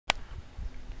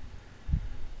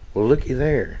Well, looky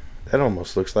there. That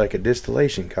almost looks like a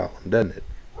distillation column, doesn't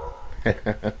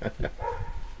it?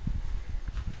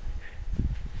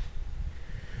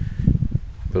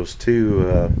 Those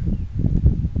two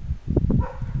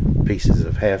pieces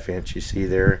of 1/2 inch you see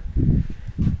there,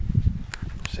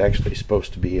 it's actually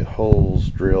supposed to be holes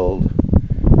drilled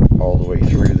all the way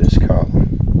through this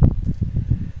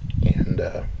column, and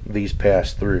these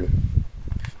pass through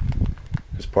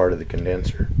as part of the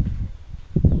condenser.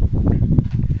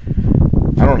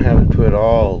 I don't have it put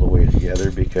all the way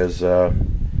together because the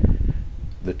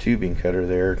tubing cutter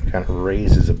there kind of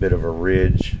raises a bit of a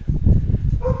ridge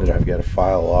that I've got to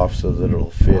file off so that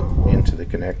it'll fit into the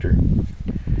connector.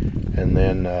 And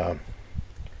then I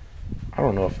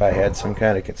don't know if I had some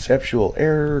kind of conceptual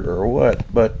error or what,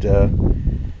 but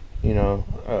you know,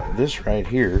 this right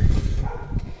here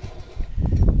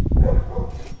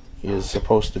is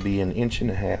supposed to be an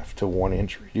 1.5 to 1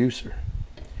 inch reducer,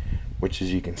 which,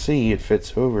 as you can see, it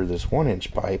fits over this 1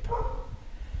 inch pipe,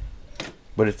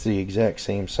 but it's the exact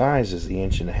same size as the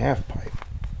 1.5 pipe.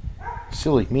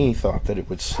 Silly me thought that it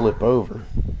would slip over,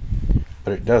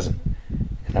 but it doesn't.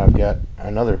 And I've got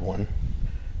another one,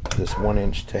 this 1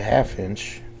 inch to 1/2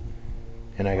 inch,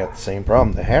 and I got the same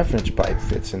problem. The 1/2 inch pipe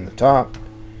fits in the top,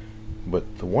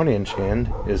 but the 1 inch end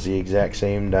is the exact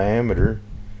same diameter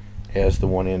as the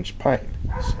 1 inch pipe.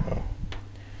 So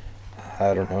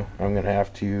I don't know. I'm gonna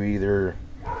have to either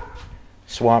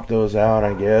swap those out,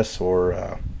 I guess,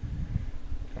 or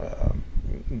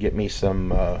get me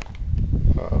some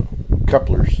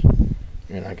couplers,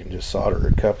 and I can just solder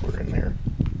a coupler in there,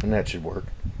 and that should work.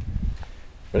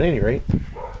 But at any rate,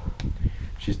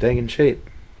 she's taking shape.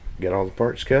 Got all the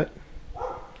parts cut,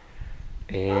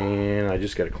 and I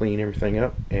just got to clean everything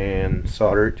up and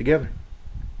solder it together.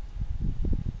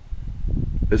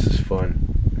 This is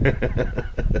fun.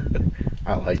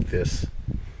 I like this.